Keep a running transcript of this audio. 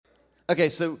Okay,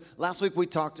 so last week we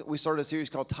started a series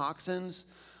called TOXINS.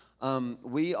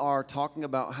 We are talking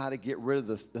about how to get rid of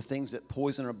the things that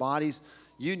poison our bodies.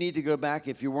 You need to go back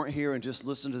if you weren't here and just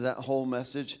listen to that whole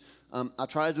message. I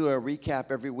try to do a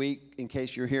recap every week in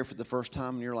case you're here for the first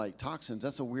time and you're like, TOXINS,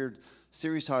 that's a weird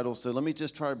series title. So let me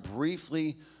just try to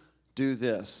briefly do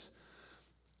this.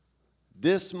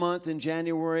 This month in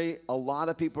January, a lot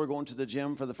of people are going to the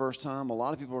gym for the first time. A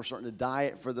lot of people are starting to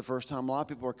diet for the first time. A lot of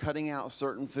people are cutting out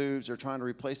certain foods. They're trying to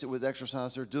replace it with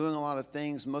exercise. They're doing a lot of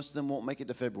things. Most of them won't make it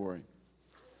to February.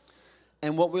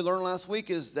 And what we learned last week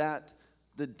is that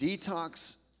the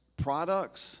detox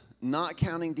products, not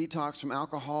counting detox from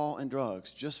alcohol and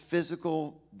drugs, just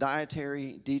physical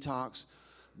dietary detox,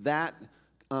 that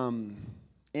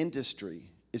industry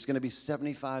is going to be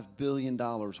 $75 billion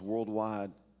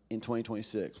worldwide in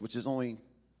 2026, which is only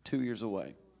 2 years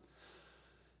away.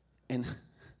 And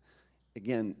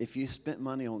again, if you spent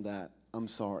money on that, I'm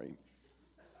sorry.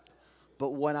 But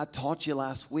what I taught you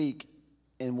last week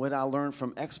and what I learned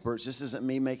from experts, this isn't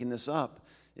me making this up,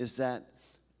 is that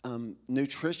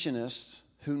nutritionists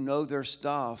who know their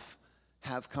stuff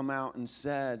have come out and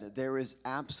said there is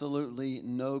absolutely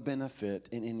no benefit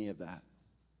in any of that.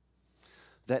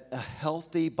 That a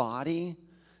healthy body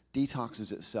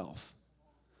detoxes itself.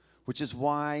 Which is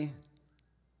why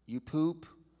you poop,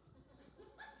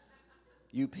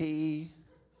 you pee,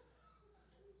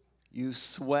 you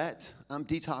sweat. I'm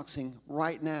detoxing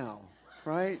right now,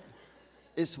 right?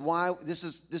 It's why this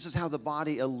is how the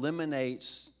body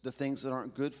eliminates the things that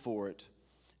aren't good for it.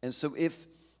 And so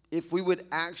if we would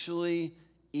actually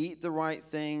eat the right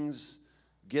things,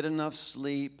 get enough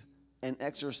sleep, and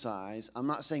exercise, I'm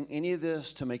not saying any of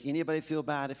this to make anybody feel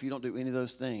bad if you don't do any of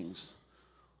those things.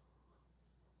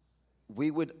 We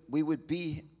would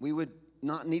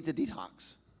not need the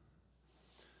detox.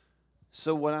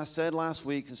 So what I said last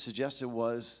week and suggested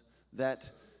was that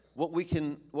what we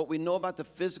know about the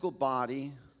physical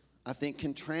body, I think,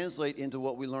 can translate into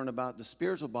what we learn about the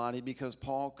spiritual body, because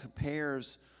Paul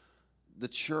compares the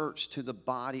church to the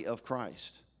body of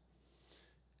Christ.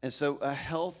 And so a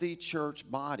healthy church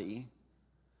body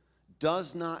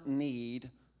does not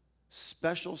need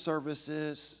special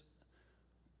services,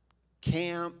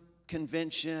 camp,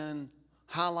 convention,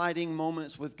 highlighting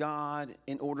moments with God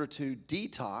in order to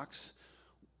detox.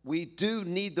 We do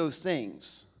need those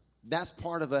things. That's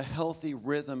part of a healthy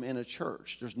rhythm in a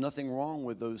church. There's nothing wrong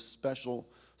with those special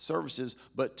services,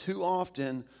 but too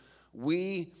often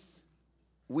we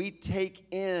take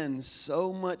in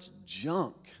so much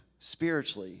junk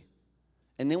spiritually,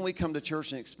 and then we come to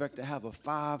church and expect to have a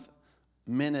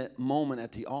 5-minute moment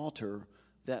at the altar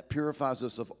that purifies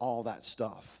us of all that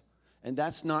stuff. And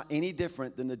that's not any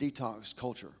different than the detox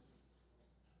culture.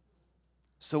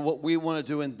 So what we want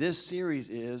to do in this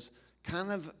series is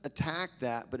kind of attack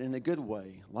that, but in a good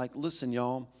way. Like, listen,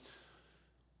 y'all,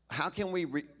 how can we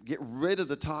get rid of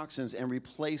the toxins and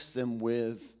replace them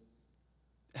with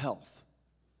health?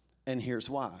 And here's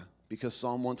why. Because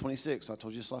Psalm 126, I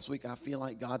told you this last week, I feel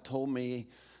like God told me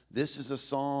this is a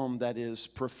psalm that is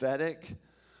prophetic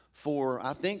for,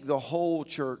 I think, the whole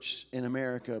church in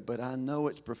America, but I know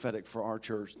it's prophetic for our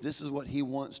church. This is what he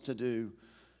wants to do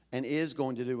and is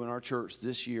going to do in our church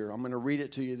this year. I'm going to read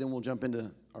it to you, then we'll jump into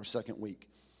our second week.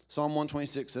 Psalm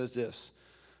 126 says this: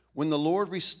 when the Lord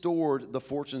restored the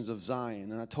fortunes of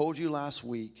Zion, and I told you last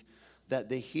week that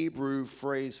the Hebrew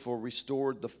phrase for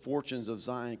restored the fortunes of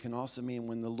Zion can also mean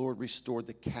when the Lord restored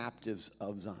the captives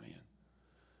of Zion.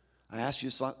 I asked you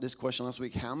this question last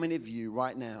week. How many of you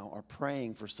right now are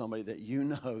praying for somebody that you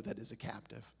know that is a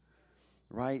captive?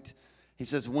 Right? He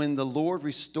says, when the Lord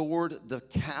restored the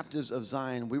captives of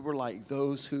Zion, we were like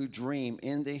those who dream.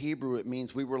 In the Hebrew, it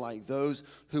means we were like those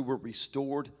who were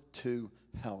restored to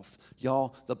health.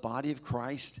 Y'all, the body of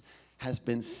Christ has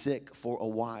been sick for a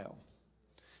while.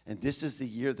 And this is the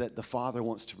year that the Father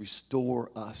wants to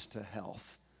restore us to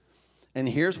health. And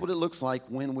here's what it looks like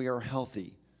when we are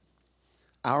healthy.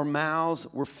 Our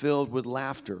mouths were filled with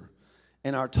laughter,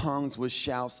 and our tongues with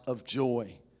shouts of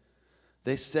joy.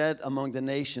 They said among the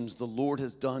nations, the Lord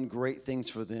has done great things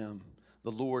for them.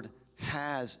 The Lord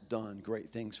has done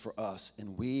great things for us,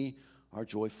 and we are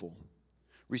joyful.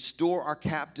 Restore our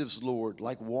captives, Lord,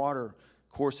 like water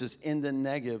courses in the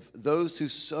Negev. Those who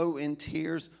sow in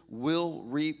tears will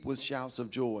reap with shouts of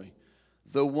joy.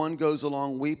 Though one goes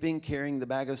along weeping, carrying the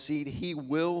bag of seed, he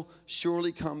will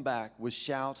surely come back with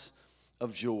shouts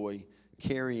of joy,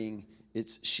 carrying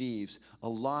its sheaves. A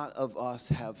lot of us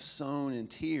have sown in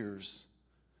tears.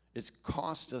 It's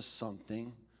cost us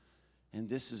something, and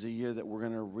this is a year that we're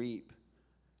going to reap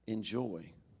in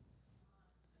joy.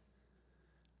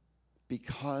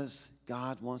 Because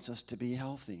God wants us to be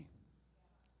healthy.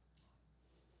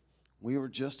 We were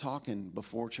just talking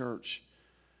before church.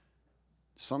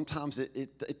 Sometimes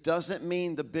it doesn't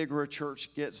mean the bigger a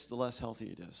church gets, the less healthy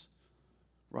it is,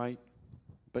 right?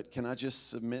 But can I just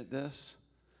submit this?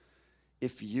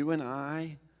 If you and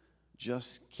I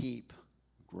just keep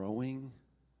growing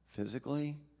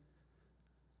physically,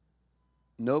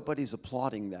 nobody's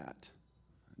applauding that.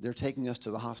 They're taking us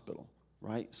to the hospital,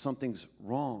 right? Something's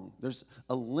wrong. There's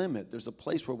a limit. There's a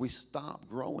place where we stop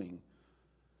growing.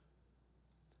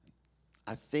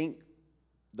 I think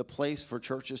the place for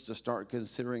churches to start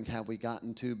considering, have we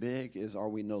gotten too big, is, are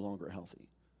we no longer healthy?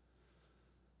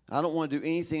 I don't want to do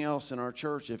anything else in our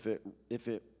church if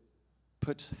it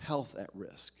puts health at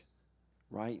risk,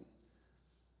 right?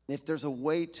 If there's a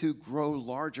way to grow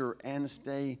larger and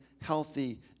stay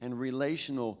healthy and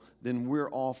relational, then we're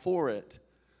all for it.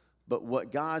 But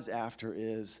what God's after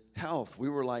is health. We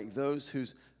were like those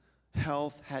whose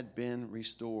health had been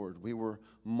restored. We were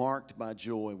marked by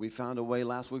joy. We found a way,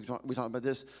 last week we talked about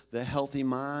this, the healthy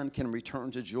mind can return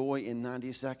to joy in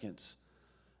 90 seconds.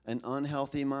 An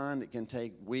unhealthy mind, it can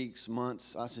take weeks,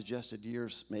 months, I suggested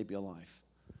years, maybe a life.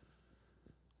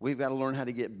 We've got to learn how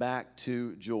to get back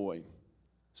to joy.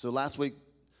 So last week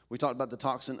we talked about the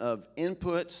toxin of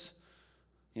inputs.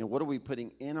 What are we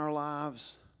putting in our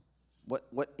lives?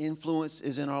 What influence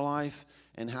is in our life?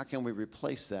 And how can we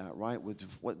replace that, right,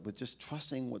 with just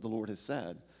trusting what the Lord has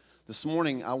said? This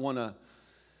morning, I want to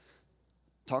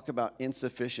talk about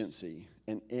insufficiency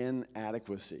and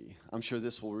inadequacy. I'm sure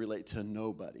this will relate to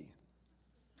nobody.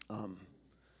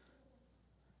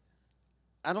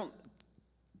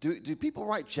 Do people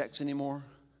write checks anymore?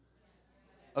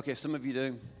 Okay, some of you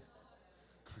do.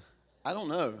 I don't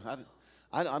know.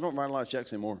 I don't write a lot of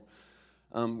checks anymore.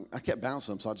 I kept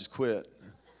bouncing them, so I just quit.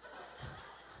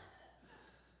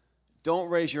 Don't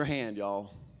raise your hand,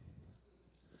 y'all.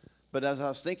 But as I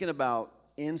was thinking about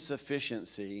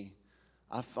insufficiency,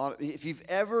 I thought, if you've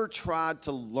ever tried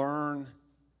to learn,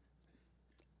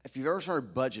 if you've ever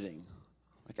started budgeting,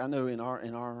 like I know in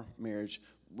our marriage,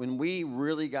 when we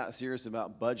really got serious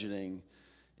about budgeting,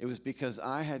 it was because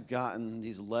I had gotten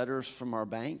these letters from our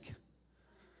bank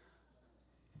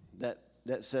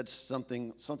that said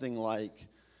something like,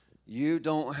 you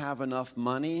don't have enough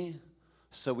money,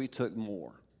 so we took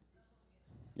more.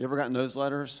 You ever gotten those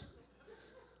letters?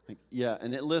 Like, yeah,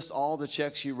 and it lists all the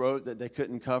checks you wrote that they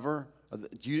couldn't cover, or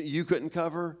that you couldn't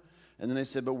cover, and then they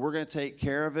said, but we're going to take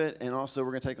care of it, and also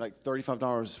we're going to take like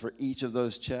 $35 for each of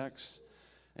those checks.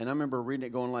 And I remember reading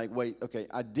it going like, wait, okay,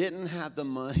 I didn't have the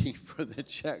money for the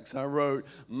checks I wrote.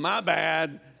 My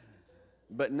bad.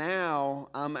 But now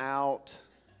I'm out,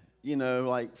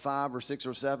 like 5 or 6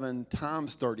 or 7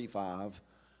 times 35.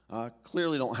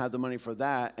 Clearly don't have the money for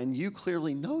that. And you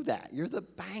clearly know that. You're the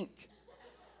bank.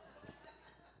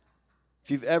 If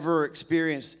you've ever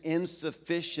experienced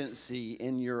insufficiency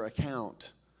in your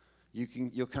account,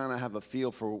 you'll kind of have a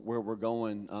feel for where we're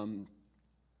going.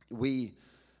 We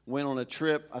went on a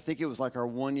trip. I think it was like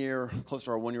close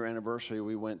to our 1 year anniversary.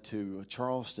 We went to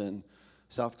Charleston,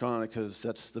 South Carolina, because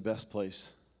that's the best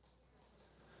place.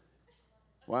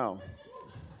 Wow.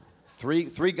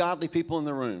 Three godly people in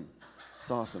the room.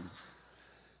 It's awesome.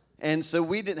 And so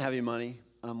we didn't have any money.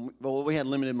 We had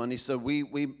limited money, so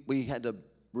we had to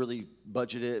really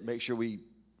budget it, make sure we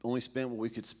only spent what we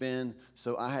could spend.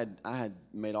 So I had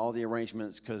made all the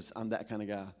arrangements because I'm that kind of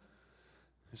guy.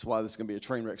 That's why this is going to be a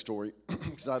train wreck story,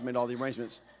 because I've made all the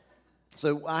arrangements.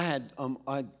 So I had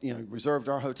reserved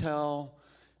our hotel.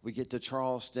 We get to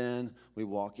Charleston. We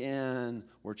walk in.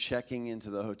 We're checking into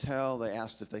the hotel. They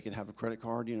asked if they could have a credit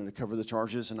card, to cover the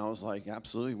charges. And I was like,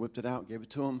 absolutely. Whipped it out, gave it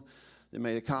to them. They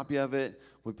made a copy of it.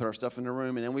 We put our stuff in the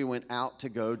room. And then we went out to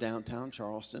go downtown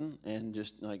Charleston and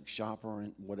just like shop or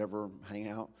whatever, hang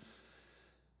out.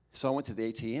 So I went to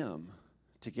the ATM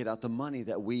to get out the money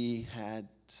that we had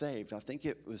saved. I think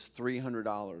it was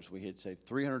 $300 we had saved.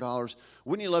 $300.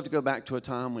 Wouldn't you love to go back to a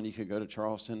time when you could go to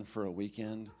Charleston for a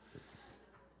weekend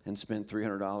and spend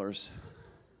 $300?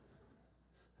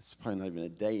 It's probably not even a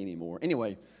day anymore.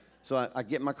 Anyway, so I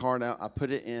get my card out. I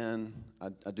put it in.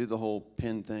 I do the whole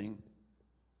PIN thing.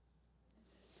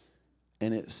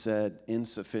 And it said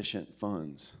insufficient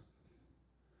funds.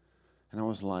 And I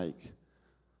was like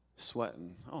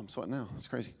sweating. Oh, I'm sweating now. It's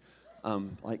crazy.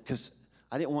 Because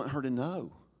I didn't want her to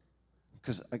know.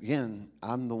 Because, again,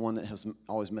 I'm the one that has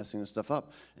always messing this stuff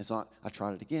up. And so I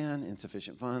tried it again,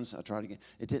 insufficient funds. I tried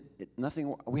again.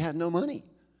 Nothing. We had no money.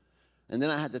 And then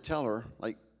I had to tell her,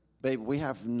 like, babe, we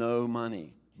have no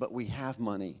money, but we have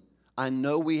money. I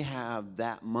know we have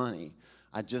that money.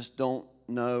 I just don't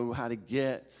know how to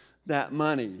get that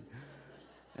money.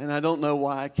 And I don't know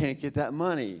why I can't get that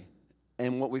money.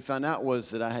 And what we found out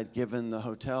was that I had given the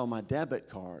hotel my debit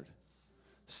card.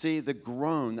 See, the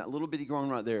groan, that little bitty groan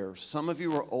right there. Some of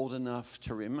you are old enough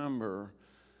to remember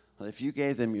that if you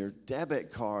gave them your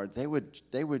debit card, they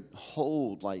would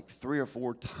hold like 3 or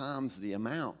 4 times the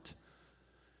amount.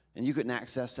 And you couldn't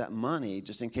access that money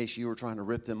just in case you were trying to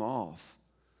rip them off.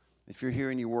 If you're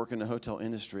here and you work in the hotel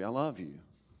industry, I love you.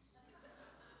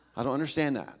 I don't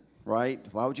understand that, right?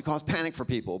 Why would you cause panic for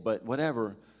people? But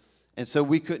whatever. And so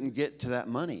we couldn't get to that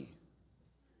money.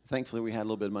 Thankfully, we had a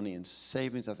little bit of money in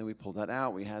savings. I think we pulled that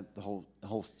out. We had the whole,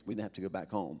 we didn't have to go back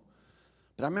home.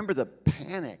 But I remember the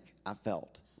panic I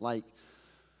felt. Like,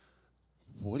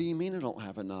 what do you mean I don't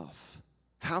have enough?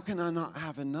 How can I not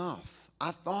have enough?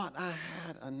 I thought I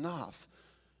had enough.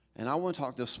 And I want to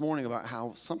talk this morning about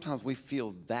how sometimes we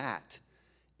feel that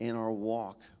in our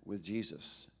walk with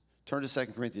Jesus. Turn to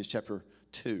 2 Corinthians chapter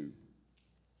 2.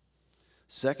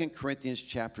 2 Corinthians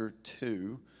chapter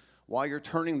 2. While you're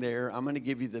turning there, I'm going to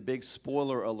give you the big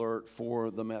spoiler alert for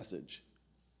the message.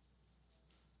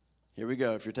 Here we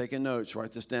go. If you're taking notes,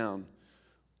 write this down.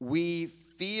 We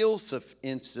feel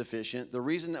insufficient. The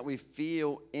reason that we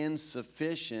feel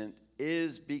insufficient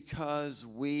is because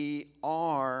we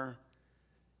are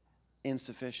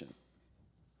insufficient.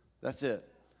 That's it.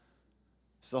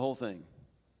 It's the whole thing.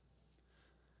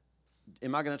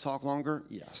 Am I going to talk longer?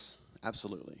 Yes,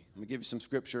 absolutely. I'm going to give you some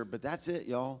scripture, but that's it,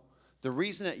 y'all. The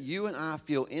reason that you and I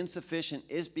feel insufficient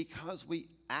is because we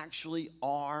actually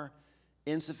are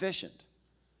insufficient.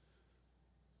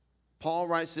 Paul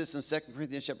writes this in 2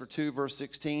 Corinthians chapter 2, verse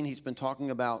 16. He's been talking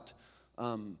about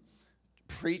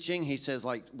preaching. He says,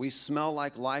 like, we smell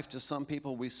like life to some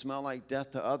people. We smell like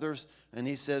death to others. And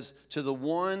he says, to the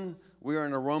one, we are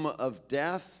an aroma of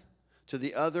death. To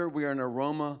the other, we are an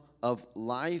aroma of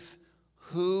life.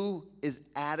 Who is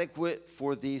adequate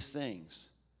for these things?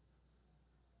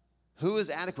 Who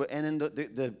is adequate? And in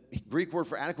the Greek word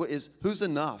for adequate is who's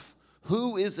enough?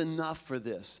 Who is enough for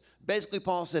this? Basically,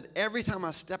 Paul said, every time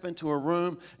I step into a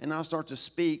room and I start to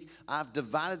speak, I've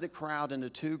divided the crowd into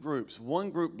 2 groups. One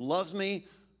group loves me,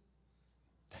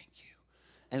 thank you.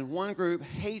 And one group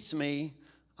hates me.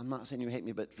 I'm not saying you hate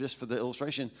me, but just for the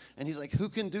illustration. And he's like, who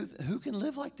can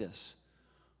live like this?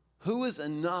 Who is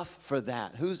enough for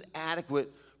that? Who's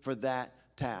adequate for that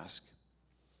task?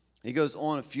 He goes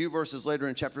on a few verses later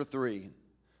in chapter 3.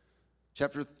 2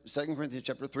 Corinthians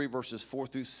chapter 3, verses 4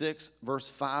 through 6. Verse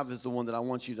 5 is the one that I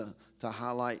want you to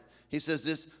highlight. He says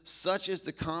this, such is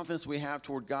the confidence we have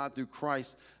toward God through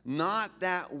Christ, not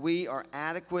that we are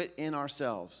adequate in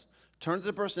ourselves. Turn to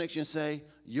the person next to you and say,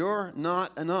 you're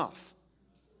not enough.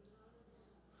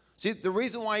 See, the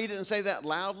reason why he didn't say that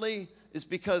loudly is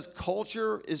because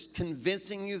culture is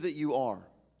convincing you that you are.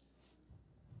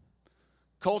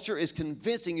 Culture is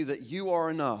convincing you that you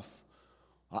are enough.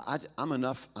 I'm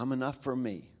enough. I'm enough for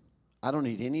me. I don't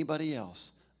need anybody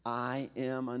else. I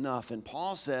am enough. And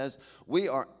Paul says we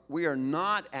are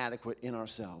not adequate in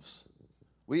ourselves.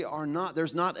 We are not.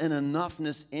 There's not an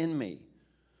enoughness in me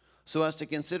so as to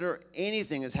consider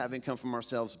anything as having come from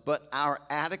ourselves. But our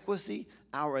adequacy,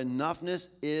 our enoughness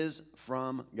is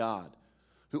from God,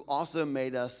 who also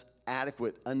made us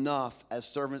adequate enough as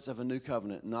servants of a new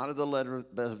covenant, not of the letter,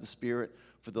 but of the Spirit.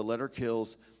 For the letter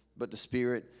kills, but the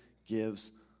Spirit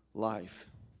gives life.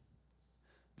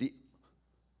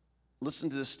 Listen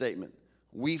to this statement.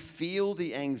 We feel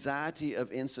the anxiety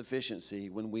of insufficiency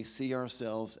when we see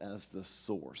ourselves as the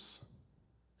source.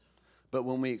 But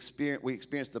when we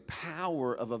experience the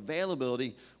power of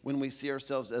availability when we see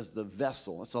ourselves as the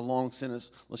vessel. It's a long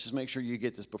sentence. Let's just make sure you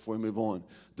get this before we move on.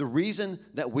 The reason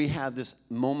that we have this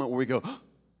moment where we go,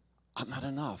 I'm not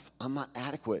enough. I'm not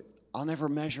adequate. I'll never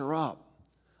measure up.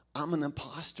 I'm an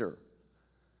imposter.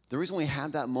 The reason we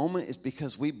have that moment is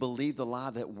because we believe the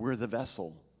lie that we're the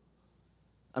vessel.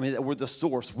 That we're the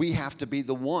source. We have to be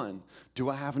the one. Do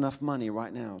I have enough money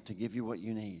right now to give you what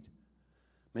you need?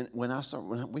 Man, when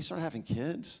we started having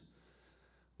kids,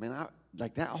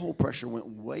 that whole pressure went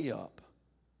way up.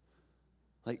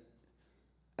 Like,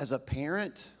 as a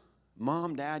parent,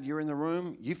 mom, dad, you're in the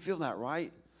room, you feel that,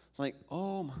 right? It's like,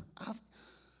 oh,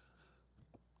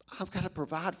 I've got to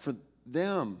provide for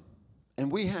them. And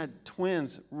we had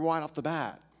twins right off the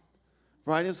bat,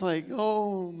 right? It's like,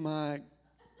 oh my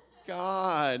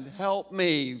God, help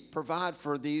me provide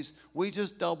for these. We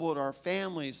just doubled our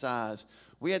family size.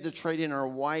 We had to trade in our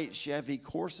white Chevy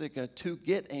Corsica to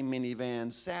get a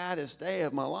minivan. Saddest day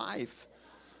of my life,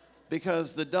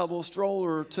 because the double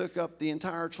stroller took up the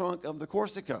entire trunk of the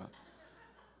Corsica.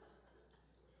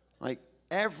 Like,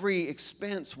 every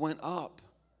expense went up.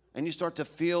 And you start to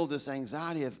feel this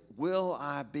anxiety of, will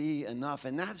I be enough?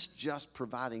 And that's just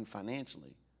providing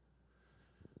financially.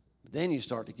 Then you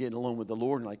start to get along with the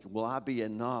Lord and like, will I be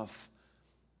enough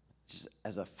just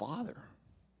as a father?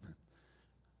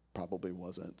 Probably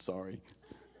wasn't, sorry.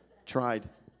 Tried.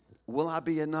 Will I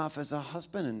be enough as a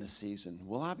husband in this season?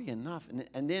 Will I be enough?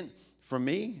 And then for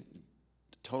me,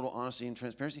 total honesty and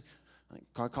transparency, like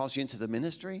God calls you into the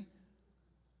ministry.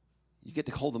 You get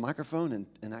to hold the microphone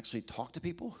and actually talk to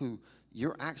people who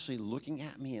you're actually looking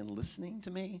at me and listening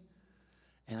to me.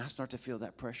 And I start to feel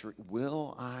that pressure.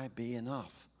 Will I be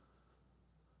enough?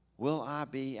 Will I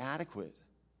be adequate?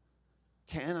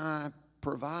 Can I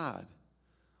provide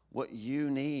what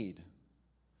you need?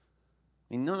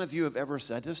 I mean, none of you have ever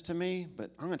said this to me,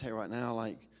 but I'm going to tell you right now,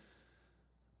 like,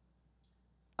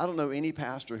 I don't know any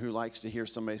pastor who likes to hear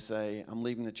somebody say, I'm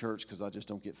leaving the church because I just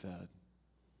don't get fed.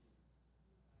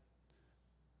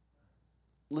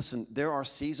 Listen, there are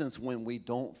seasons when we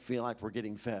don't feel like we're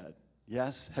getting fed.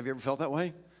 Yes? Have you ever felt that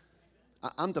way?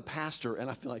 I'm the pastor,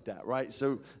 and I feel like that, right?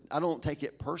 So I don't take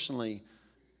it personally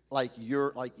like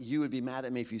you would be mad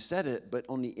at me if you said it, but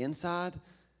on the inside,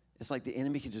 it's like the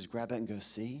enemy can just grab that and go,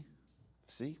 see,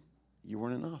 you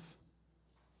weren't enough.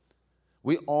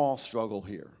 We all struggle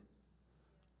here.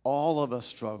 All of us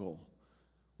struggle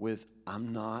with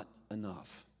I'm not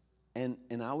enough. And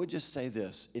I would just say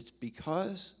this, it's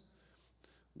because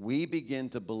we begin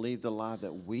to believe the lie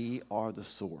that we are the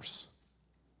source.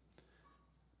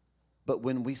 But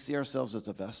when we see ourselves as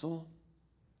a vessel,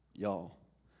 y'all,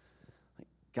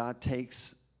 God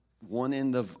takes one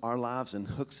end of our lives and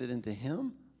hooks it into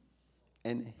him,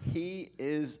 and he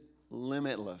is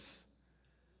limitless.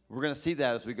 We're going to see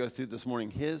that as we go through this morning.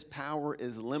 His power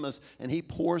is limitless, and he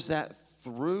pours that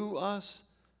through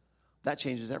us. That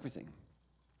changes everything.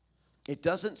 It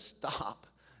doesn't stop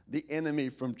the enemy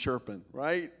from chirping,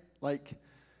 right? Like,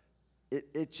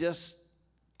 it just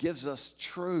gives us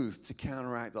truth to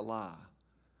counteract the lie.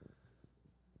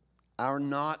 Our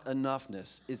not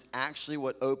enoughness is actually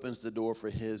what opens the door for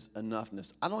his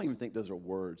enoughness. I don't even think those are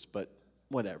words, but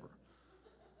whatever.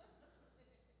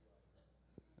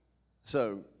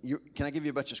 So, can I give you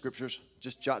a bunch of scriptures?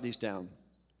 Just jot these down.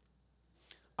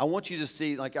 I want you to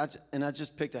see, I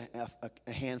just picked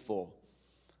a handful.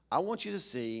 I want you to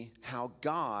see how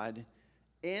God,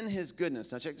 in his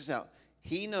goodness, now check this out.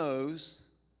 He knows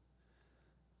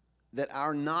that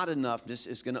our not enoughness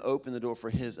is going to open the door for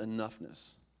his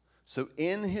enoughness. So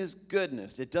in his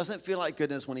goodness, it doesn't feel like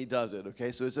goodness when he does it,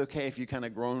 okay? So it's okay if you kind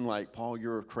of groan like, Paul,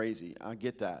 you're crazy. I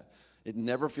get that. It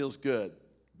never feels good.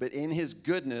 But in his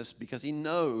goodness, because he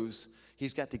knows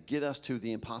he's got to get us to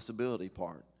the impossibility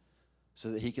part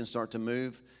so that he can start to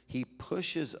move, he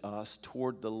pushes us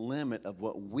toward the limit of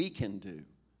what we can do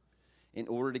in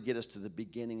order to get us to the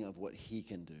beginning of what he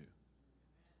can do.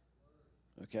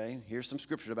 Okay? Here's some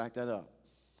scripture to back that up.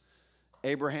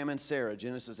 Abraham and Sarah,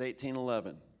 Genesis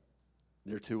 18:11.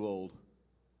 They're too old.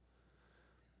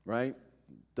 Right?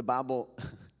 The Bible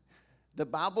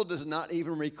does not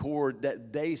even record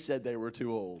that they said they were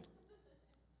too old.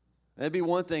 That'd be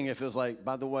one thing if it was like,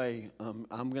 by the way,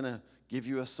 I'm going to give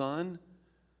you a son.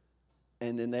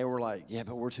 And then they were like, yeah,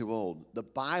 but we're too old. The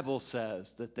Bible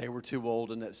says that they were too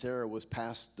old and that Sarah was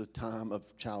past the time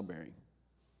of childbearing.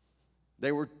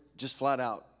 They were just flat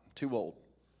out too old.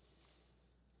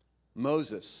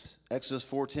 Moses, Exodus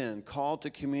 4:10, called to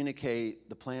communicate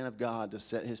the plan of God to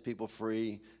set his people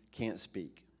free, can't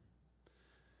speak.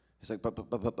 He's like, God,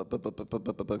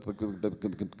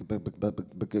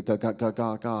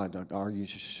 are you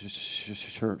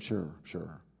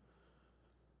sure?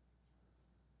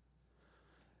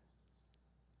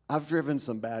 I've driven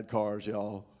some bad cars,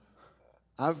 y'all.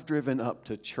 I've driven up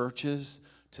to churches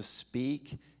to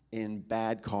speak in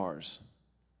bad cars.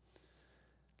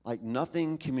 Like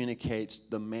nothing communicates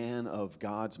the man of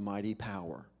God's mighty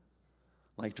power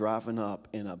like driving up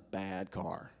in a bad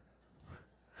car.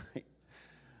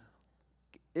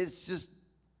 It's just,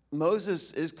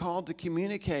 Moses is called to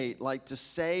communicate, like to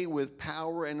say with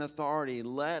power and authority,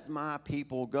 let my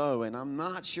people go. And I'm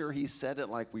not sure he said it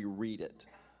like we read it.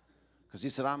 Because he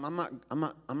said, I'm not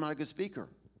a good speaker.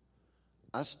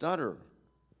 I stutter.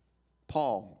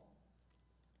 Paul,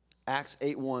 Acts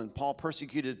 8:1, Paul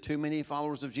persecuted too many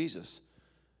followers of Jesus.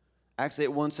 Acts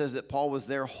 8:1 says that Paul was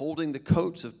there holding the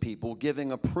coats of people,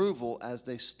 giving approval as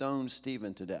they stoned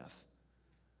Stephen to death.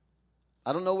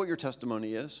 I don't know what your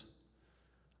testimony is.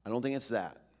 I don't think it's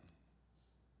that.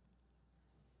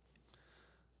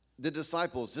 The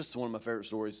disciples, this is one of my favorite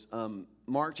stories.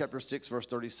 Mark chapter 6, verse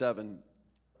 37.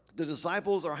 The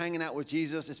disciples are hanging out with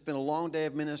Jesus. It's been a long day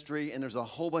of ministry, and there's a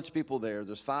whole bunch of people there.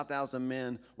 There's 5,000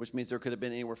 men, which means there could have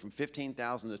been anywhere from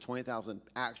 15,000 to 20,000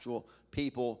 actual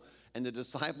people. And the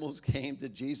disciples came to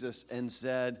Jesus and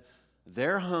said,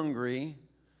 they're hungry,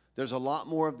 There's a lot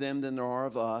more of them than there are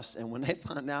of us, and when they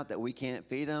find out that we can't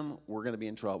feed them, we're going to be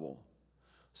in trouble.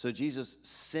 So Jesus,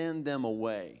 send them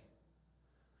away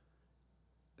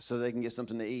so they can get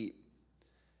something to eat.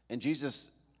 And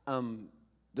Jesus,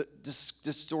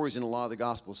 this story's in a lot of the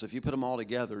Gospels, so if you put them all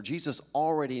together, Jesus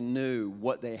already knew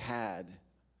what they had,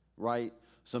 right?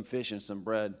 Some fish and some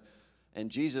bread. And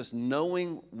Jesus,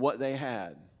 knowing what they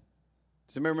had,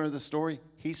 does anybody remember the story?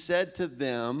 He said to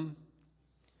them,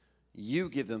 you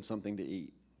give them something to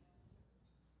eat.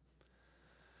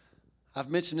 I've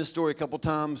mentioned this story a couple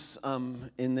times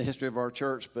in the history of our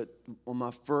church, but on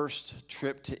my first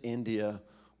trip to India,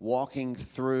 walking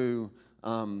through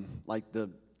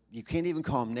you can't even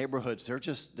call them neighborhoods.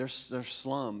 They're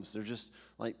slums. They're just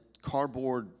like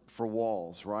cardboard for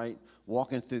walls, right?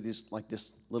 Walking through this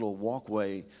little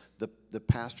walkway. The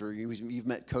pastor, you've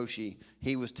met Koshi,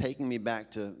 he was taking me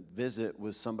back to visit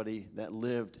with somebody that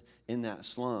lived in that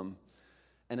slum.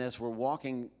 And as we're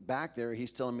walking back there,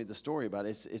 he's telling me the story about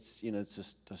it. It's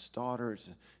just a daughter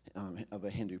of a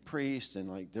Hindu priest,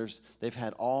 and they've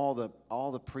had all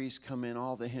the priests come in,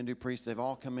 all the Hindu priests, they've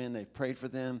all come in, they've prayed for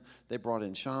them, they brought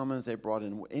in shamans, they brought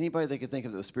in anybody they could think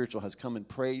of that was spiritual has come and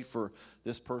prayed for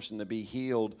this person to be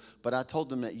healed. But I told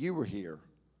them that you were here.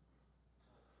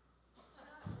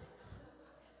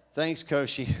 Thanks,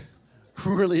 Koshi.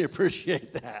 Really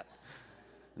appreciate that.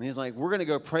 And he's like, we're going to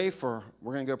go pray for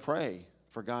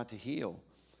God to heal.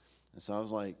 And so I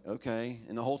was like, okay.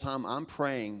 And the whole time I'm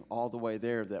praying all the way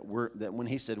there that when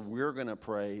he said we're going to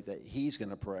pray, that he's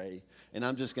going to pray. And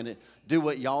I'm just going to do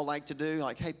what y'all like to do.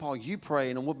 Like, hey, Paul, you pray.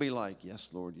 And we'll be like, yes,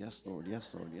 Lord, yes, Lord,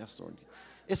 yes, Lord, yes, Lord.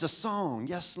 It's a song.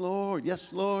 Yes, Lord,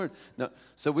 yes, Lord. No.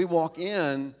 So we walk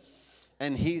in,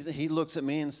 and he looks at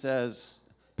me and says,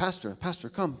 Pastor,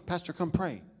 come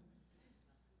pray.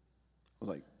 I was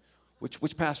like,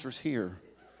 which pastor's here?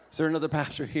 Is there another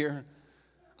pastor here?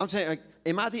 I'm saying,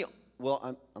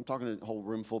 I'm talking to a whole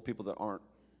room full of people that aren't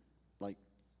like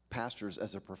pastors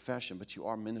as a profession, but you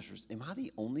are ministers. Am I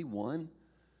the only one?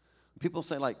 People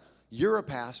say, like, you're a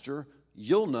pastor,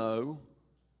 you'll know.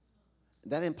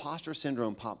 That imposter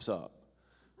syndrome pops up.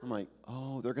 I'm like,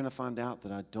 oh, they're going to find out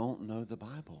that I don't know the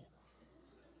Bible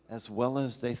as well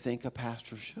as they think a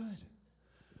pastor should.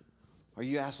 Or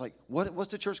you ask, like,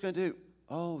 what's the church going to do?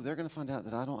 Oh, they're going to find out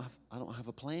that I don't have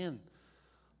a plan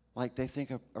like they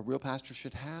think a real pastor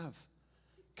should have.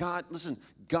 God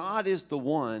is the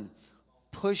one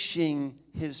pushing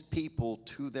his people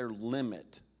to their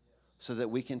limit so that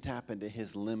we can tap into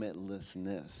his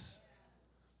limitlessness.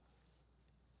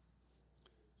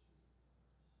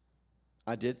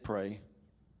 I did The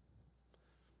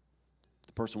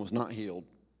person was not healed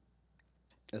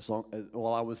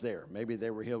while I was there. Maybe they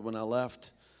were healed when I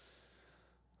left.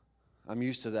 I'm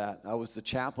used to that. I was the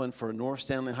chaplain for a North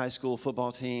Stanley High School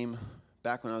football team.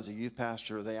 Back when I was a youth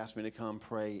pastor, they asked me to come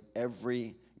pray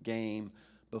every game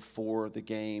before the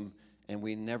game, and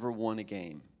we never won a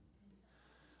game.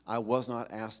 I was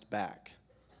not asked back.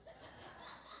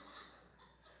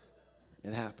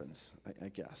 It happens, I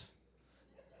guess.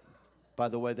 By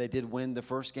the way, they did win the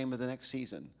first game of the next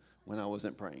season when I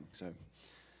wasn't praying. So,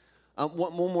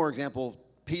 one more example.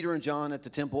 Peter and John at the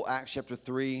temple, Acts chapter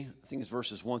 3. I think it's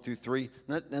verses 1 through 3.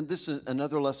 And this is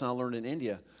another lesson I learned in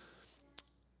India.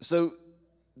 So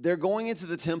they're going into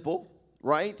the temple,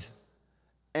 right?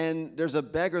 And there's a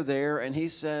beggar there, and he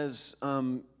says,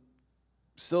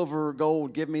 silver,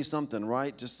 gold, give me something,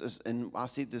 right? And I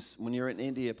see this when you're in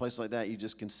India, a place like that, you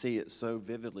just can see it so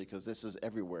vividly because this is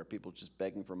everywhere. People just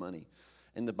begging for money.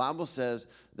 And the Bible says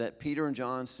that Peter and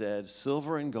John said,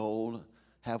 silver and gold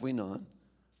have we none,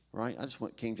 right? I just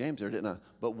went King James there, didn't I?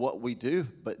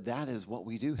 But that is what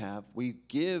we do have. We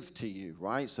give to you,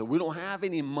 right? So we don't have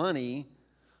any money,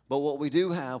 but what we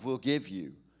do have, we'll give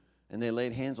you. And they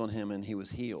laid hands on him, and he was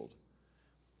healed.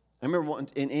 I remember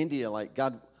in India, I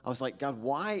was like, God,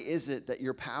 why is it that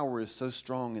your power is so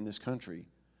strong in this country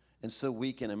and so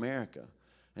weak in America?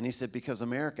 And he said, because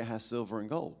America has silver and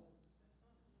gold.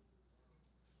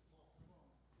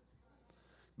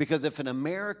 Because if an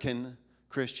American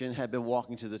Christian had been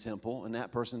walking to the temple and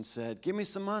that person said, give me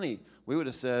some money, we would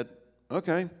have said,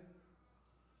 okay.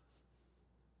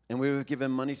 And we would have given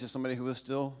money to somebody who was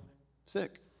still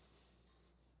sick.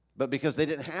 But because they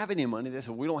didn't have any money, they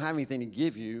said, we don't have anything to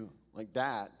give you like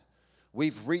that.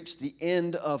 We've reached the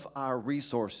end of our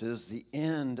resources, the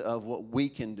end of what we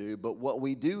can do. But what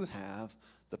we do have,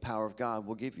 the power of God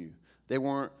will give you. They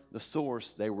weren't the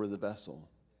source, they were the vessel.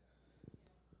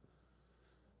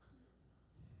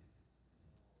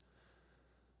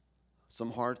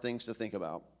 Some hard things to think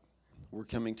about. We're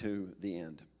coming to the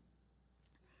end.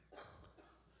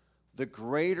 The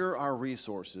greater our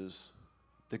resources,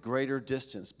 the greater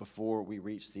distance before we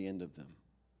reach the end of them.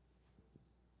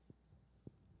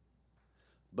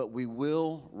 But we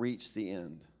will reach the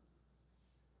end.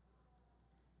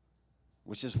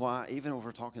 Which is why, even when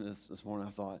we're talking this morning,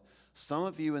 I thought, some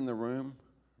of you in the room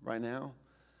right now,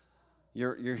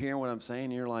 you're hearing what I'm saying,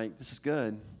 and you're like, this is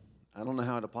good. I don't know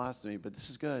how it applies to me, but this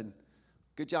is good.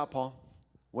 Good job, Paul.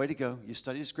 Way to go. You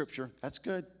studied Scripture. That's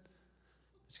good.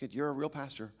 It's good. You're a real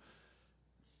pastor.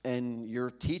 And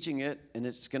you're teaching it, and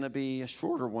it's going to be a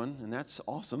shorter one, and that's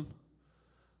awesome.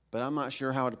 But I'm not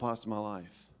sure how it applies to my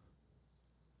life.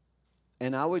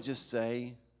 And I would just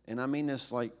say, and I mean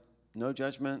this like no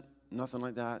judgment, nothing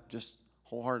like that, just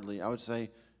wholeheartedly, I would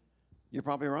say, you're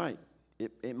probably right.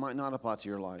 It might not apply to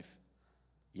your life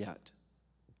yet.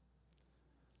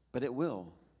 But it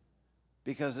will.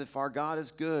 Because if our God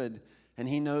is good and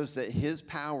he knows that his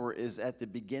power is at the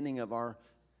beginning of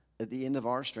at the end of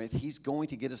our strength, he's going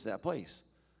to get us to that place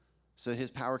so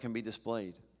his power can be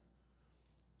displayed.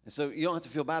 And so you don't have to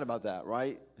feel bad about that,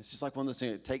 right? It's just like one of those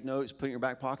things, take notes, put it in your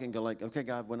back pocket and go like, okay,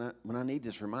 God, when I need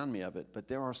this, remind me of it. But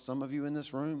there are some of you in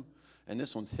this room, and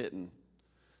this one's hitting.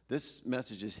 This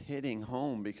message is hitting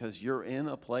home because you're in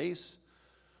a place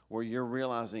where you're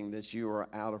realizing that you are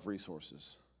out of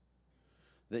resources,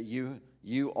 that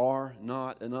you are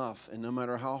not enough. And no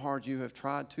matter how hard you have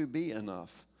tried to be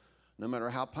enough, no matter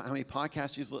how many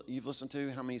podcasts you've listened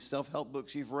to, how many self-help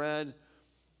books you've read,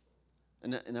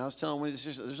 and I was telling Wendy,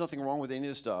 there's nothing wrong with any of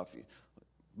this stuff.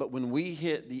 But when we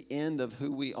hit the end of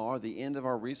who we are, the end of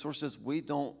our resources, we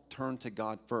don't turn to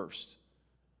God first.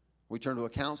 We turn to a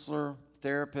counselor,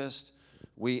 therapist.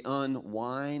 We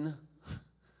unwind.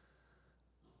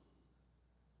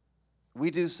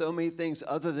 We do so many things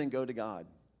other than go to God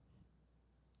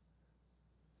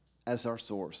as our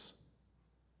source.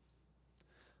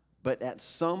 But at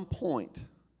some point,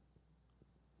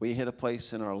 we hit a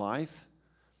place in our life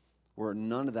where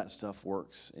none of that stuff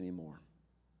works anymore.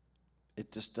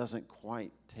 It just doesn't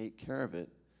quite take care of it.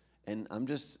 And I'm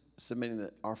just submitting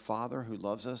that our Father who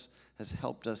loves us has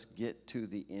helped us get to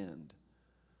the end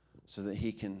so that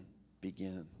he can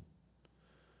begin.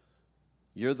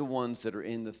 You're the ones that are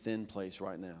in the thin place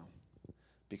right now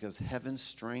because heaven's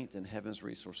strength and heaven's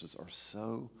resources are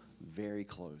so very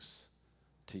close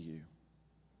to you.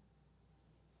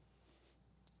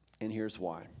 And here's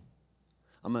why.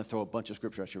 I'm going to throw a bunch of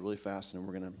scripture at you really fast, and then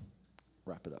we're going to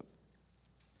wrap it up.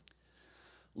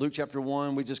 Luke chapter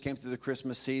 1, we just came through the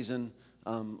Christmas season.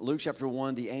 Luke chapter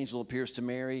 1, the angel appears to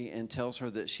Mary and tells her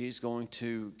that she's going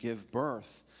to give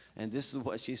birth. And this is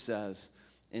what she says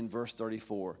in verse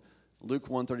 34. Luke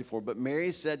 1:34. But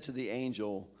Mary said to the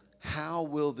angel, how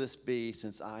will this be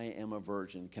since I am a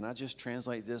virgin? Can I just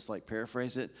translate this, like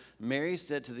paraphrase it? Mary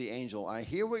said to the angel, I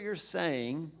hear what you're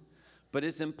saying, but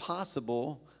it's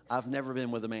impossible. I've never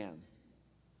been with a man.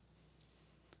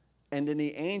 And then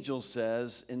the angel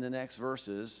says in the next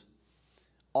verses,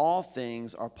 all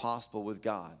things are possible with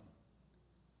God.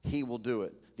 He will do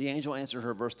it. The angel answered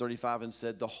her, verse 35, and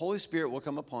said, the Holy Spirit will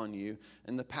come upon you,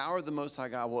 and the power of the Most High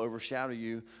God will overshadow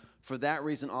you. For that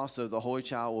reason also, the Holy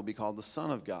Child will be called the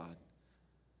Son of God.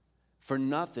 For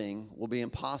nothing will be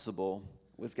impossible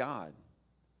with God.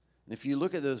 And if you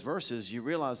look at those verses, you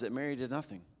realize that Mary did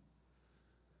nothing.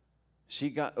 She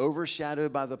got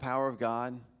overshadowed by the power of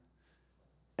God,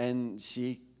 and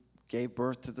she gave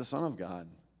birth to the Son of God.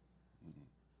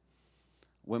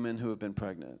 Women who have been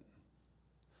pregnant.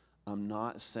 I'm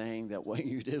not saying that what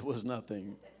you did was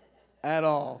nothing at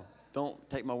all. Don't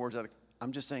take my words out of.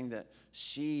 I'm just saying that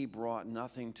she brought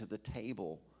nothing to the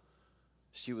table.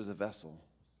 She was a vessel.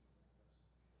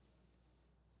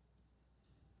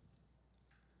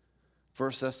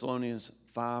 1 Thessalonians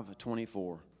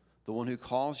 5:24. The one who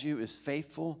calls you is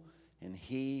faithful, and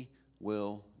he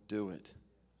will do it.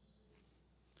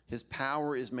 His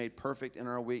power is made perfect in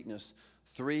our weakness.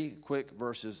 3 quick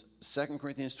verses. 2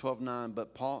 Corinthians 12:9.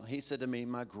 But Paul, he said to me,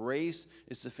 my grace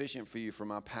is sufficient for you, for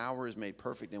my power is made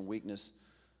perfect in weakness.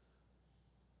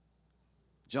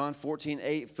 John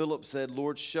 14:8. Philip said,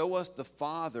 Lord, show us the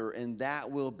Father, and that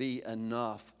will be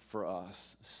enough for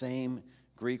us. Same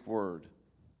Greek word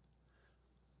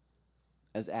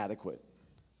as adequate.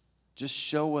 Just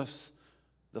show us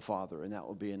the Father, and that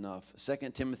will be enough.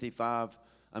 2 Timothy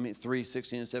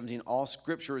 3:16 and 17. All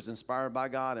Scripture is inspired by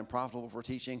God and profitable for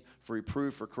teaching, for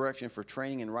reproof, for correction, for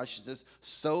training in righteousness,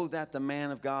 so that the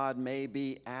man of God may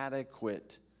be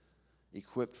adequate,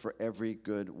 equipped for every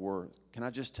good work. Can I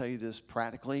just tell you this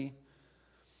practically?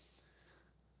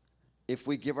 If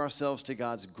we give ourselves to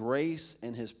God's grace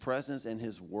and his presence and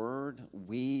his word,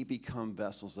 we become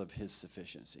vessels of his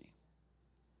sufficiency.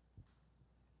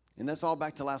 And that's all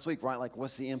back to last week, right? Like,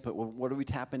 what's the input? What are we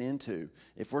tapping into?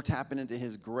 If we're tapping into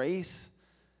his grace,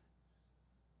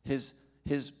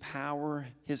 his power,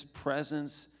 his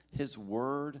presence, his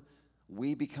word,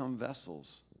 we become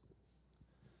vessels.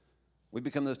 We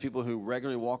become those people who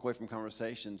regularly walk away from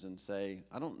conversations and say,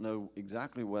 I don't know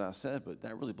exactly what I said, but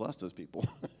that really blessed those people.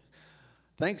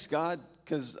 Thanks, God,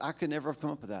 because I could never have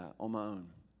come up with that on my own.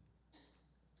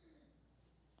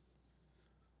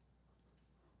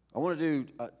 I want to do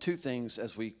two things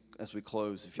as we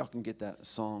close. If y'all can get that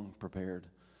song prepared.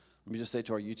 Let me just say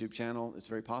to our YouTube channel, it's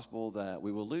very possible that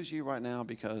we will lose you right now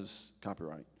because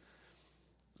copyright.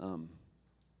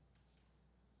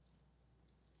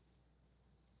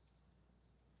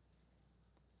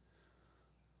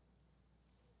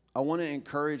 I want to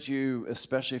encourage you,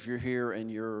 especially if you're here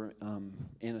and you're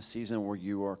in a season where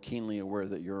you are keenly aware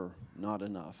that you're not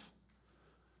enough.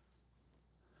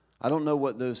 I don't know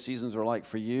what those seasons are like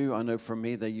for you. I know for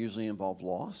me, they usually involve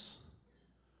loss.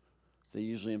 They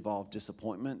usually involve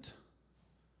disappointment,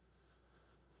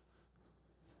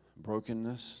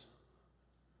 brokenness,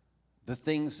 the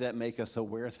things that make us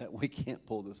aware that we can't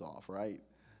pull this off, right?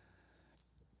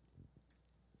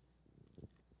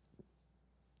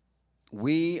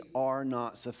 We are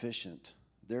not sufficient.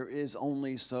 There is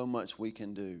only so much we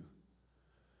can do.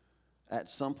 At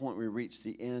some point, we reach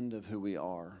the end of who we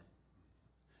are.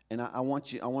 And I want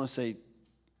to say,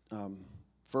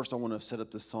 first I want to set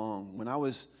up the song. When I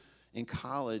was in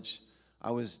college,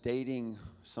 I was dating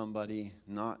somebody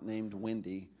not named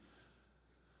Wendy.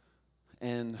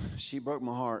 And she broke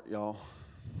my heart, y'all.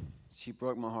 She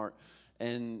broke my heart.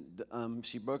 And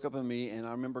she broke up with me, and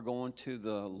I remember going to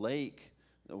the lake.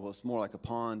 It was more like a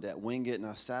pond at Wingate, and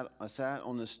I sat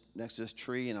on this next to this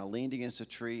tree, and I leaned against a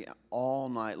tree all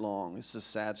night long. This is a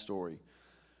sad story.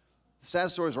 The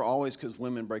sad stories are always because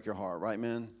women break your heart, right,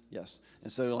 men? Yes.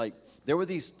 And so, like, there were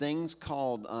these things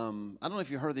called, I don't know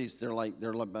if you heard of these. They're like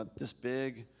about this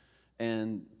big,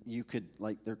 and you could,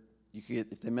 like, you could get,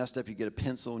 if they messed up, you get a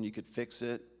pencil and you could fix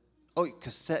it. Oh,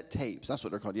 cassette tapes. That's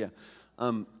what they're called, yeah.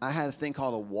 I had a thing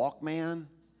called a Walkman.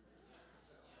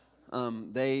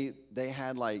 They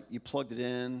had, like, you plugged it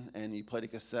in and you played a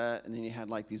cassette, and then you had,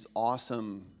 like, these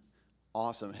awesome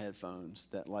headphones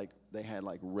that, like, they had,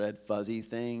 like, red fuzzy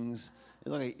things. It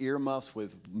looked like earmuffs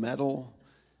with metal.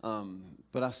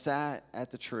 But I sat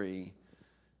at the tree,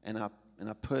 and I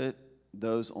put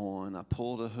those on. I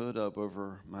pulled a hood up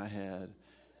over my head,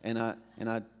 and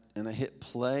I hit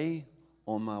play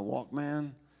on my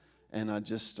Walkman, and I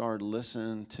just started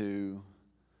listening to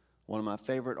one of my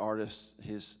favorite artists.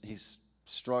 He's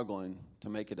struggling to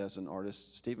make it as an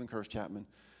artist, Stephen Curtis Chapman.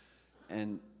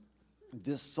 And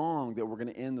this song that we're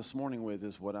going to end this morning with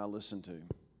is what I listened to.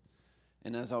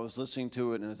 And as I was listening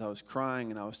to it, and as I was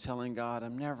crying, and I was telling God,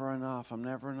 I'm never enough,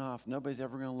 nobody's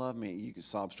ever going to love me. You could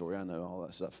sob story, I know, all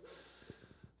that stuff.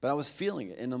 But I was feeling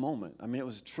it in the moment. I mean, it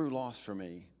was a true loss for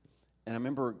me. And I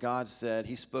remember God said,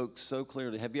 he spoke so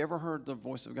clearly. Have you ever heard the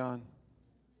voice of God?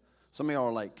 Some of y'all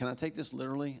are like, can I take this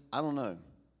literally? I don't know.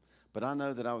 But I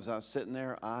know that I was sitting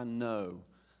there, I know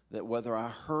that whether I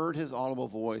heard his audible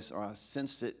voice or I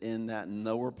sensed it in that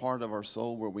knower part of our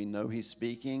soul where we know he's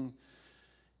speaking,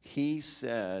 he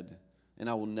said, and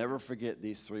I will never forget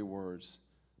these 4 words.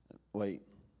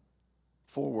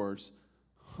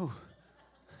 Whew.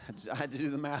 I had to do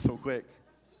the math real quick.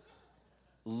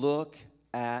 Look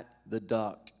at the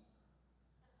duck.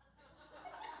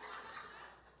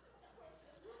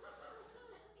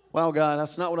 Wow, God,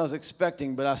 that's not what I was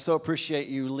expecting, but I so appreciate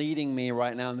you leading me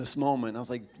right now in this moment. And I was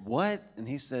like, what? And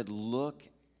he said, look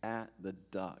at the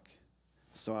duck.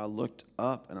 So I looked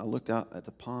up, and I looked out at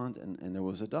the pond, and there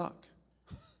was a duck.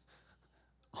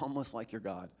 Almost like your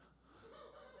God.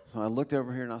 So I looked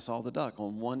over here, and I saw the duck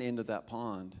on one end of that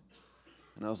pond.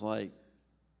 And I was like,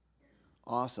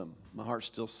 awesome. My heart's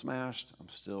still smashed. I'm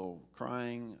still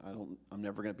crying. I'm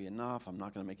never going to be enough. I'm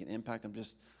not going to make an impact.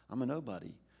 I'm a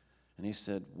nobody. And he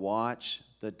said, watch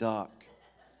the duck.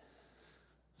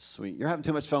 Sweet. You're having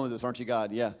too much fun with this, aren't you,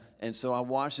 God? Yeah. And so I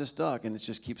watched this duck, and it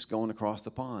just keeps going across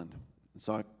the pond. And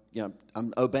so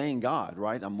I'm obeying God,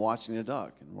 right? I'm watching the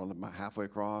duck. And we're about halfway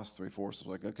across, 3/4. I was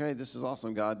like, okay, this is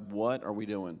awesome, God. What are we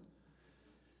doing?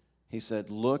 He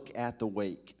said, look at the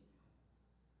wake.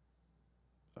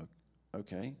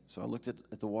 Okay. So I looked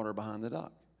at the water behind the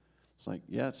duck. It's like,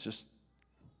 yeah, it's just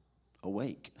a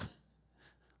wake.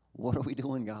 What are we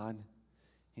doing, God?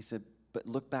 He said, but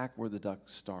look back where the duck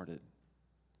started.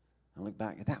 And look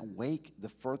back at that wake. The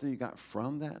further you got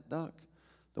from that duck,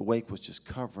 the wake was just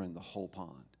covering the whole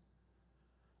pond.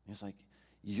 He's like,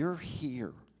 you're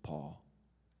here, Paul,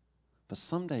 but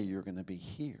someday you're going to be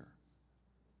here.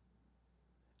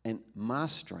 And my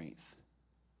strength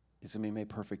is going to be made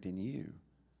perfect in you.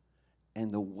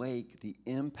 And the wake, the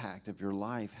impact of your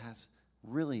life has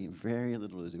really very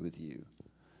little to do with you.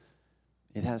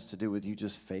 It has to do with you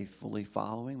just faithfully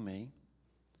following me.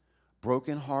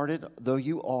 Brokenhearted though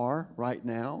you are right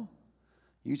now,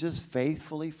 you just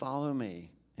faithfully follow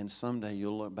me. And someday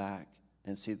you'll look back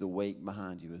and see the wake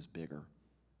behind you is bigger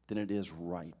than it is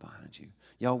right behind you.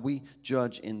 Y'all, we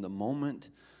judge in the moment,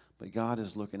 but God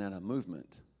is looking at a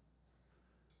movement.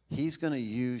 He's going to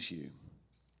use you.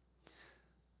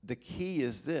 The key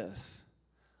is this,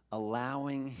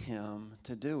 allowing him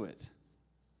to do it.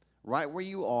 Right where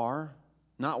you are,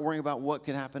 not worrying about what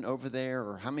could happen over there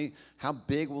or how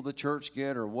big will the church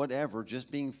get or whatever,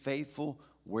 just being faithful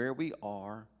where we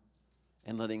are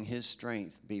and letting his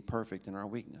strength be perfect in our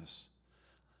weakness.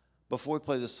 Before we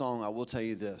play this song, I will tell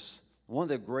you this. One of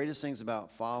the greatest things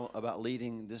about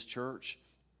leading this church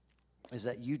is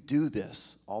that you do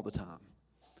this all the time.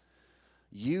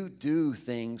 You do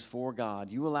things for God.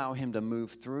 You allow him to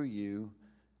move through you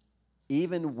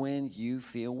even when you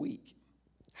feel weak.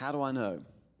 How do I know?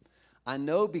 I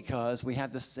know because we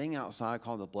have this thing outside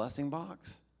called the blessing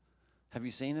box. Have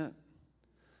you seen it?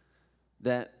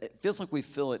 That it feels like we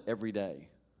feel it every day.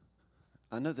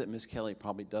 I know that Miss Kelly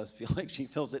probably does feel like she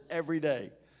feels it every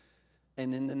day.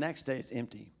 And then the next day it's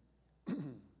empty.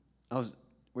 We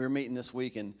were meeting this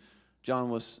week and John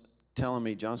was telling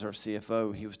me, John's our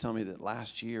CFO, he was telling me that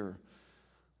last year,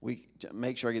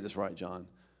 make sure I get this right, John,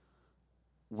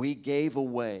 we gave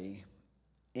away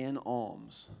in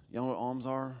alms. You know what alms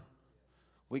are?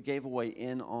 We gave away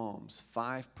in alms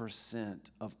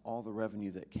 5% of all the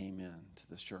revenue that came in to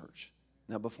this church.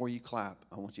 Now, before you clap,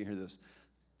 I want you to hear this.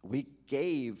 We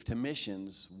gave to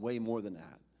missions way more than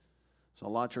that. So a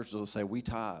lot of churches will say, we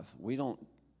tithe. We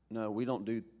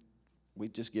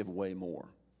just give away more.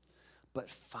 But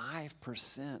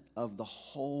 5% of the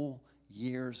whole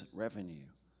year's revenue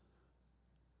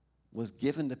was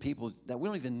given to people that we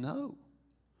don't even know.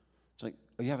 It's like,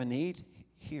 oh, you have a need?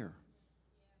 Here.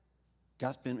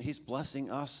 He's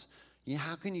blessing us. Yeah,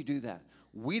 how can you do that?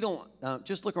 We don't,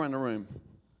 just look around the room.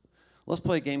 Let's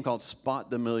play a game called Spot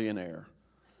the Millionaire.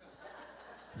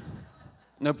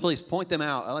 No, please, point them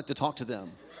out. I like to talk to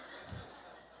them.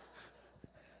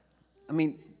 I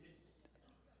mean,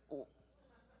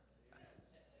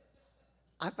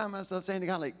 I find myself saying to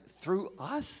God, like, through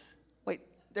us? Wait,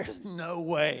 there's no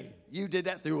way you did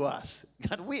that through us.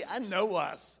 God, I know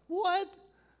us. What?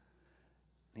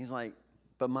 And he's like,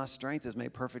 but my strength is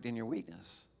made perfect in your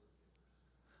weakness.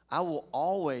 I will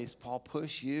always, Paul,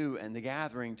 push you and the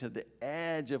gathering to the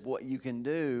edge of what you can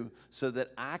do so that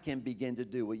I can begin to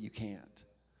do what you can't.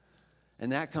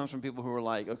 And that comes from people who are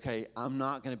like, okay, I'm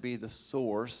not going to be the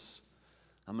source.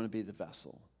 I'm going to be the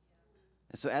vessel.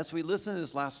 And so as we listen to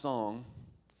this last song,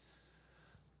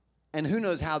 and who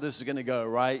knows how this is going to go,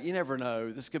 right? You never know.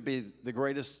 This could be the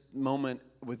greatest moment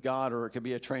with God, or it could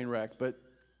be a train wreck. But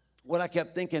what I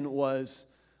kept thinking was,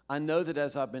 I know that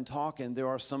as I've been talking, there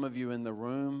are some of you in the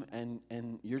room,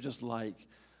 and you're just like,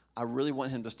 I really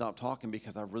want him to stop talking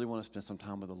because I really want to spend some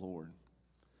time with the Lord.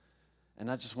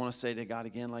 And I just want to say to God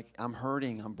again, like, I'm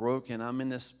hurting, I'm broken, I'm in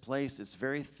this place. It's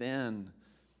very thin,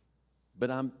 but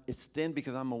it's thin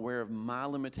because I'm aware of my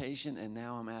limitation, and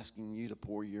now I'm asking you to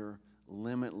pour your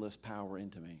limitless power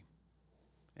into me.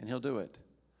 And he'll do it.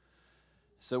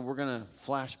 So we're going to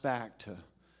flash back to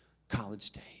college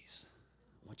days.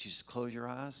 I want you to just close your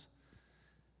eyes.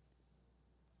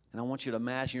 And I want you to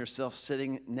imagine yourself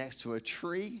sitting next to a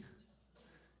tree.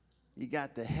 You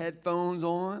got the headphones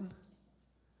on.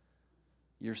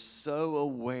 You're so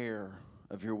aware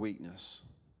of your weakness.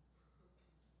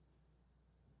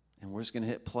 And we're just going to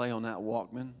hit play on that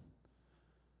Walkman.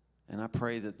 And I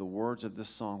pray that the words of this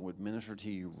song would minister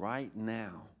to you right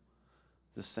now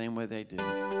the same way they did.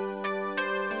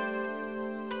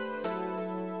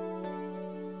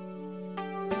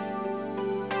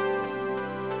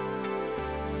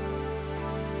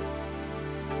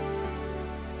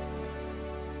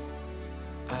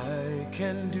 I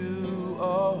can do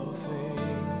all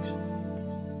things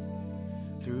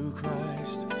through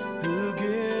Christ who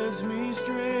gives me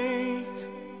strength.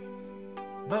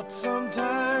 But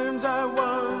sometimes I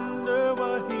wonder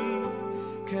what he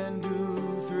can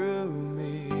do through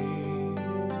me.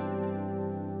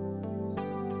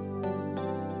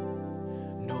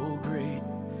 No great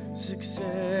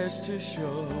success to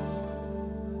show,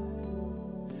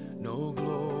 no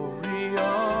glory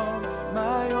of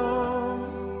my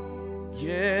own.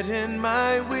 Yet in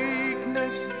my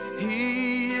weakness,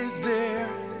 he is there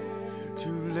to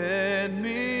let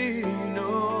me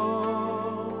know.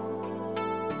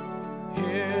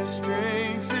 His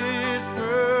strength is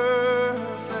perfect.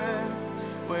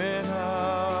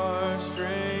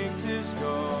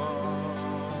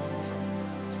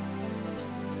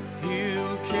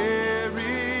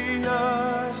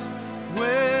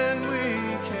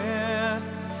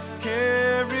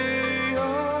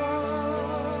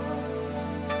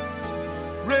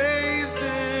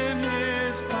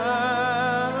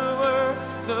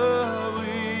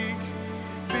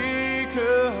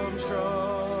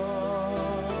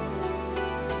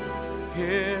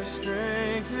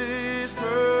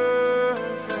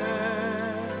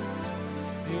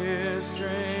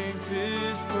 strength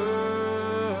is perfect.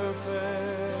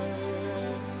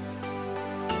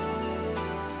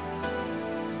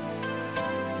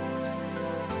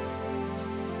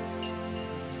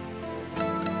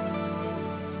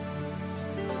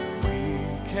 We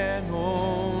can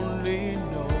only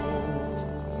know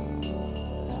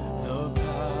the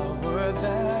power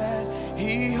that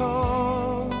He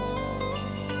holds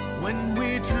when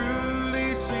we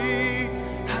truly see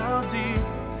how deep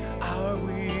our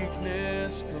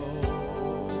weakness goes.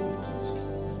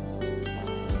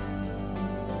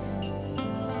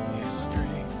 His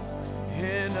strength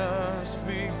in us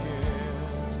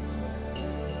begins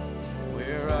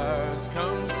where ours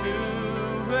comes to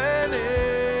an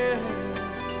end.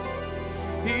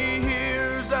 He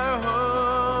hears our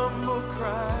humble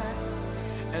cry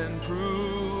and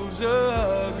proves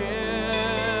again.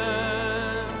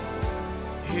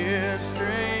 His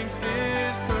strength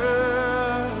is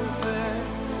perfect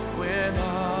when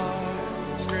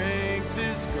our strength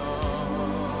is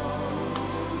gone.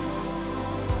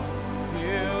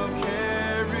 He'll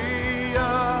carry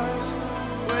us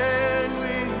when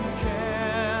we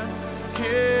can't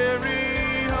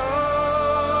carry on.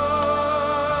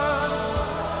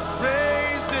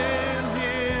 Raised in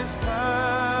His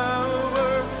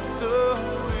power, the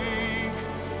weak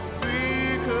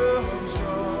become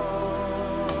strong.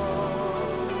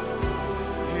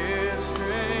 His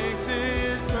strength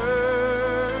is perfect.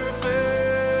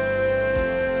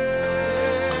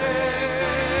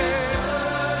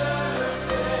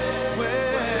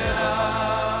 When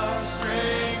our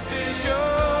strength is gone,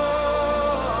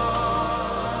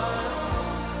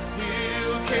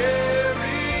 He'll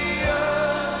carry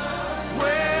us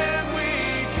when we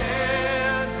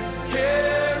can't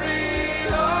carry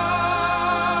on.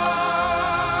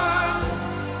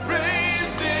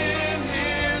 Raised in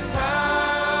His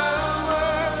power,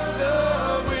 the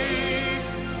weak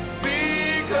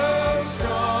become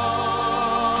strong.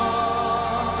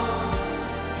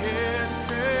 His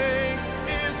strength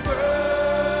is perfect.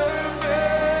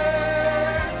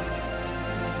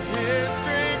 His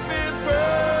strength is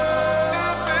perfect.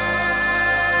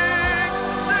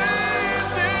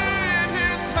 Raised in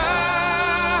His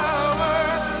power,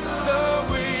 the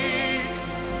weak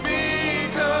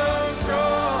become strong.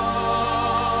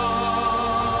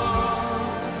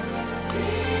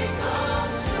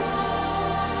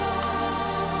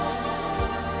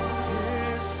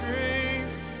 His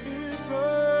strength is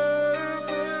perfect.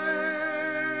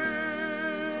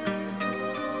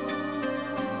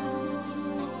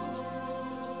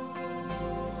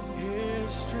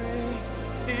 His strength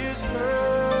is perfect.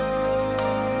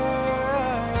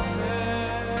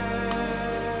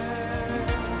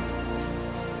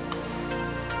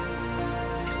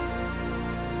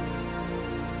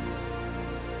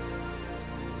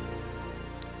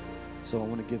 So I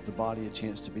want to give the body a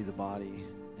chance to be the body.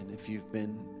 And if you've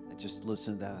been, just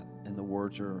listen to that and the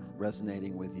words are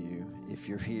resonating with you. If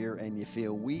you're here and you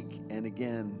feel weak, and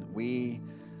again, we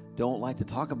don't like to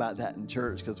talk about that in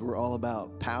church because we're all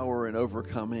about power and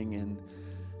overcoming. And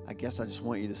I guess I just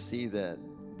want you to see that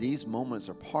these moments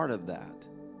are part of that.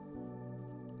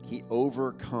 He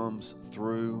overcomes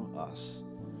through us.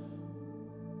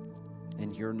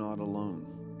 And you're not alone.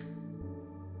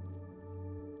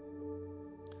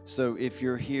 So if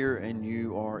you're here and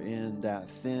you are in that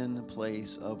thin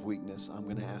place of weakness, I'm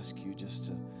going to ask you just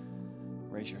to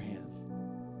raise your hand.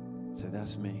 Say,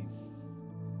 that's me.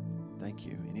 Thank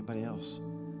you. Anybody else?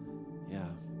 Yeah.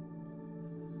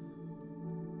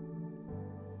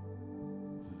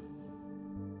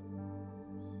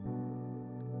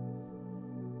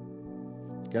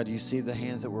 God, you see the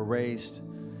hands that were raised.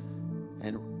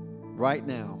 And right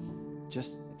now,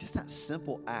 just that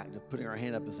simple act of putting our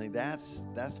hand up and saying, that's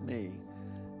me.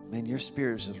 Man, your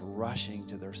spirit is just rushing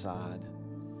to their side.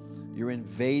 You're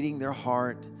invading their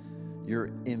heart.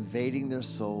 You're invading their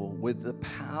soul with the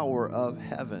power of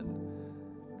heaven.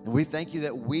 And we thank you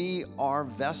that we are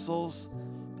vessels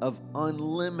of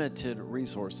unlimited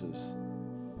resources.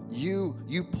 You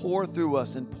pour through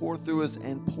us and pour through us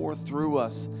and pour through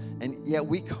us. And yet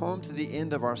we come to the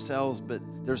end of ourselves, but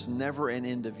there's never an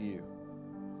end of you.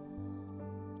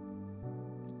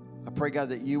 I pray, God,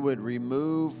 that you would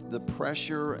remove the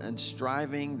pressure and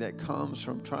striving that comes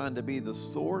from trying to be the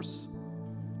source.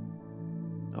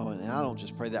 Oh, and I don't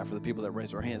just pray that for the people that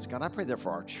raise their hands. God, I pray that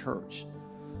for our church.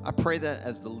 I pray that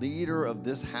as the leader of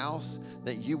this house,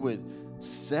 that you would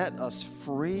set us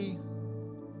free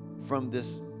from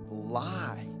this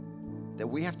lie that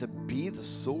we have to be the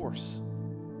source,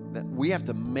 that we have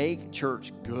to make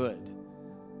church good.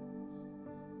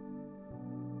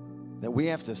 that we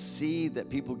have to see that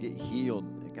people get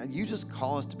healed. God, you just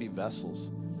call us to be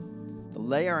vessels, to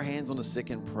lay our hands on the sick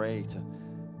and pray, to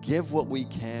give what we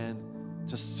can,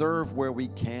 to serve where we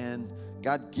can.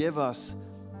 God, give us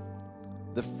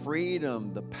the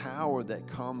freedom, the power that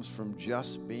comes from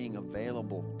just being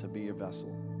available to be your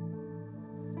vessel.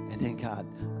 And then, God,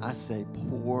 I say,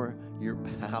 pour your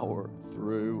power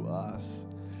through us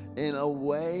in a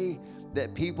way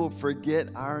that people forget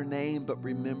our name but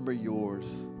remember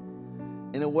yours.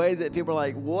 In a way that people are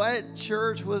like, what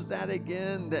church was that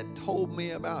again that told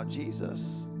me about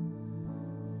Jesus?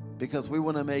 Because we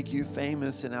want to make you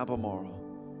famous in Albemarle.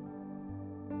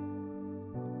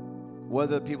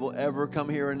 Whether people ever come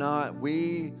here or not,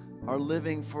 we are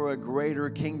living for a greater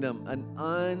kingdom, an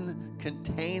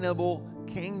uncontainable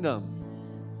kingdom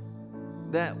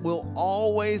that will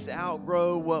always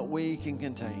outgrow what we can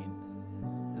contain.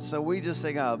 And so we just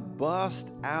say, God, bust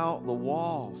out the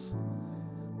walls,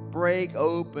 break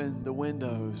open the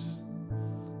windows,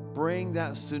 bring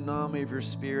that tsunami of your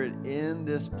spirit in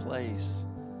this place,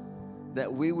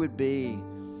 that we would be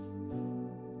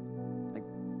like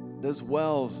those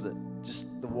wells that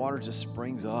just the water just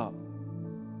springs up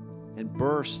and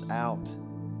bursts out,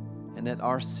 and that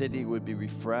our city would be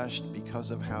refreshed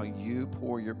because of how you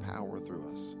pour your power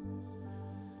through us.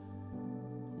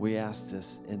 We ask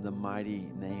this in the mighty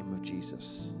name of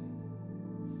Jesus.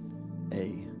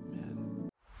 Amen.